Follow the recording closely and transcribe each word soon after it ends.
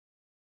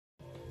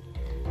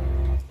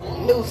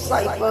New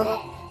Cypher,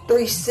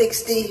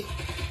 360.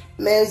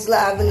 Man, it's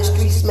live in the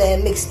streets,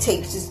 man.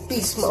 Mixtapes, it's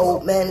beast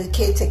mode, man. The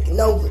kid taking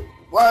over.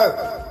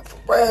 Word,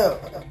 for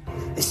real.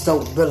 It's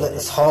so real,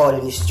 it's hard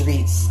in the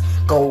streets.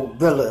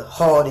 Gorilla,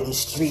 hard in the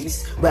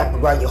streets. Wrap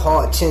around your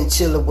heart,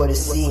 chinchilla what it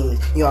seems.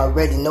 You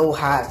already know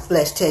how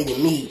flesh tell you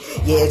me.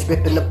 Yeah, it's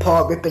ripping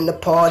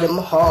apart in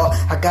my heart.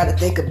 I gotta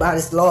think about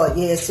his Lord,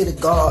 yeah, it's to the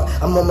God.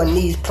 I'm on my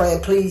knees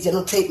praying, please, yeah,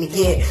 don't take me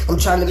yet. I'm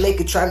trying to make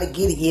it, trying to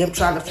get it, yeah, I'm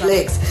trying to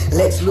flex.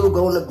 Lex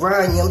Luger on the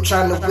grind, yeah, I'm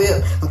trying to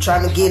whip. I'm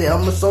trying to get it,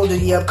 I'm a soldier,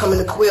 yeah, I'm coming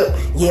equipped.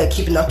 Yeah,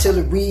 keeping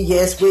artillery,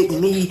 yeah, it's with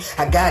me.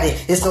 I got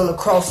it, it's on the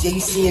cross, yeah,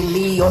 you seeing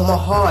me on my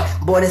heart.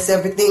 Boy, that's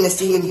everything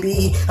that's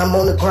CMB. I'm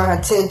on the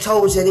grind, 10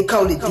 toes. Yeah, they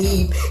call it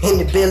deep. In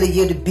the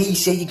belly of the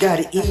beast, yeah, you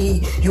gotta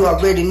eat. You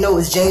already know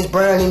it's James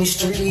Brown in the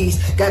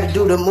streets. Gotta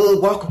do the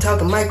moonwalk, I'm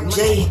talking Michael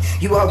J.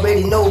 You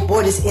already know,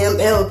 boy, this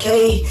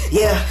MLK.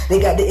 Yeah,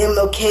 they got the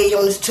MLK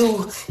on us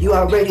too. You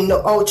already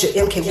know Ultra,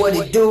 MK, what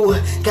it do.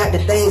 Got the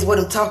things, what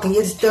I'm talking,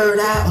 yeah, this third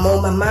eye. I'm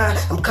on my mind,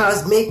 I'm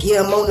cosmic,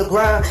 yeah, I'm on the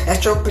grind.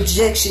 Astro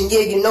projection, yeah,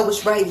 you know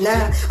it's right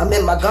now. I'm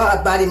in my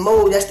God body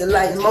mode, that's the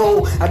light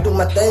mode. I do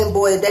my thing,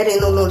 boy, that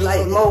ain't on no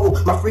light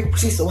mode. My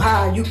frequency so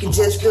high, you can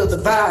just feel the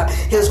vibe.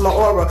 Here's my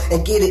aura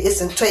and get it,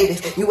 it's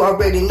inflated. You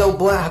already know,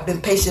 boy, I've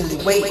been patiently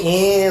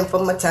waiting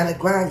for my time to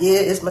grind. Yeah,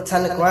 it's my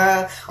time to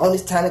grind. On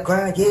this time to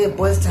grind, yeah,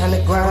 boy, it's time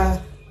to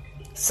grind.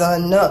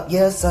 Sun up,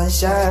 yeah,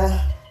 sunshine.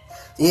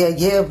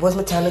 Yeah, boy, it's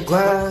my time to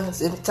grind.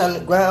 It's my time to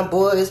grind,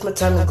 boy, it's my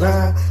time to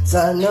grind.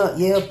 Sun up,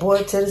 yeah,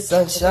 boy, till the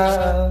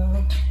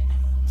sunshine.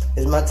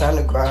 It's my time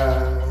to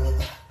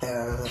grind.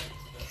 Yeah.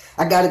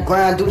 I gotta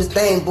grind, do this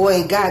thing, boy,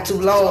 ain't got too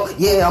long.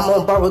 Yeah, I'm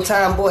on borrowed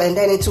time, boy, and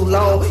that ain't too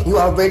long. You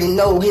already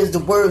know, here's the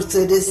words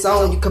to this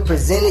song. You can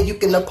present it, you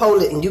can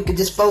uphold it, and you can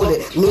just fold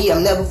it. Me,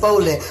 I'm never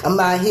folding. I'm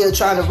out here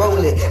trying to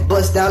roll it.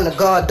 Bust down the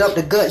guard, dump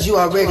the guts, you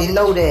already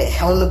know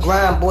that. On the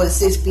grind, boy,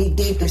 6 feet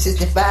deep,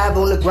 365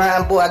 on the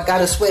grind, boy, I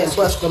gotta sweat and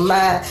bust for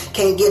mine.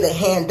 Can't get a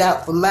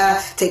handout for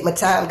mine. Take my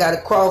time, gotta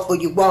crawl before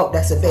you walk,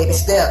 that's a baby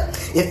step.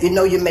 If you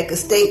know you make a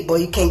mistake, boy,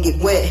 you can't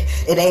get wet.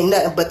 It ain't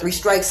nothing but 3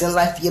 strikes in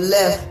life, you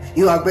left.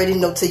 You already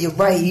know to your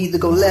right, you either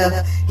go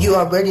left. You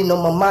already know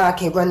my mind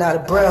can't run out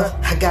of breath.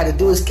 I gotta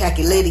do is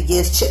calculate it,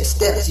 yes, check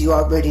steps. You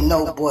already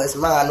know, boy, it's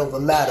mind over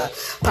matter.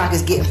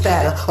 Pockets getting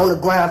fatter, on the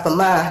grind for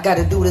mine. I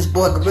gotta do this,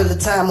 boy, gorilla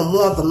time, I'm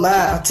one for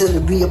mine.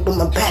 Artillery up on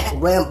my back,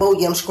 Rambo,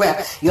 yeah, I'm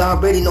scrapped. You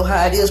already know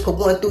how it is, put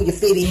one through your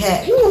fitty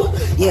hat. Woo.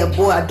 Yeah,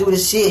 boy, I do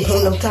this shit,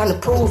 ain't no time to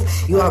prove.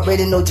 You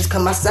already know, just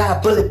come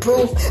outside,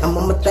 bulletproof. I'm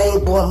on my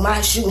thing, boy,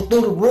 my shooting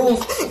through the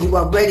roof. You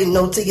already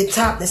know, to your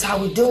top, that's how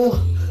we do.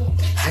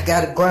 I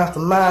gotta grind for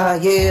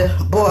mine, yeah,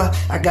 boy,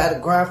 I gotta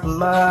grind for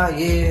mine,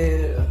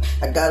 yeah.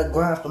 I gotta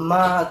grind for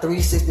mine,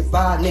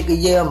 365, nigga,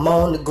 yeah, I'm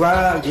on the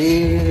grind,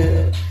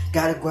 yeah.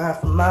 Gotta grind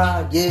for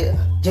mine, yeah.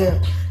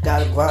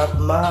 Gotta grind for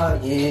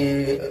mine,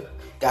 yeah.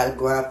 Gotta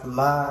grind for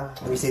mine,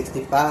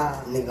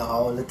 365, nigga,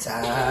 all the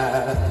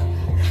time.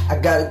 I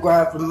gotta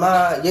grind for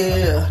mine,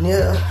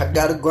 yeah. I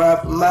gotta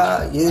grind for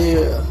mine,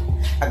 yeah.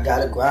 I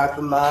gotta grind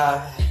for my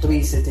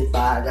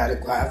 365, gotta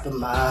grind for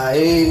my,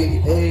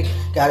 hey,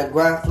 gotta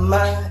grind for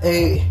my,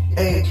 hey,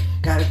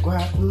 gotta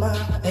grind for my,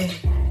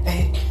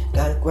 hey,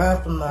 gotta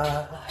grind for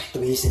my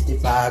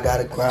 365,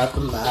 gotta grind for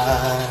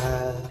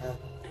my.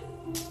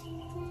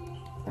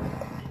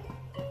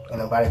 Ain't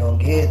nobody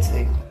gonna get to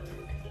you.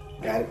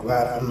 Gotta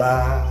grind for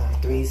my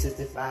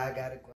 365, gotta grind.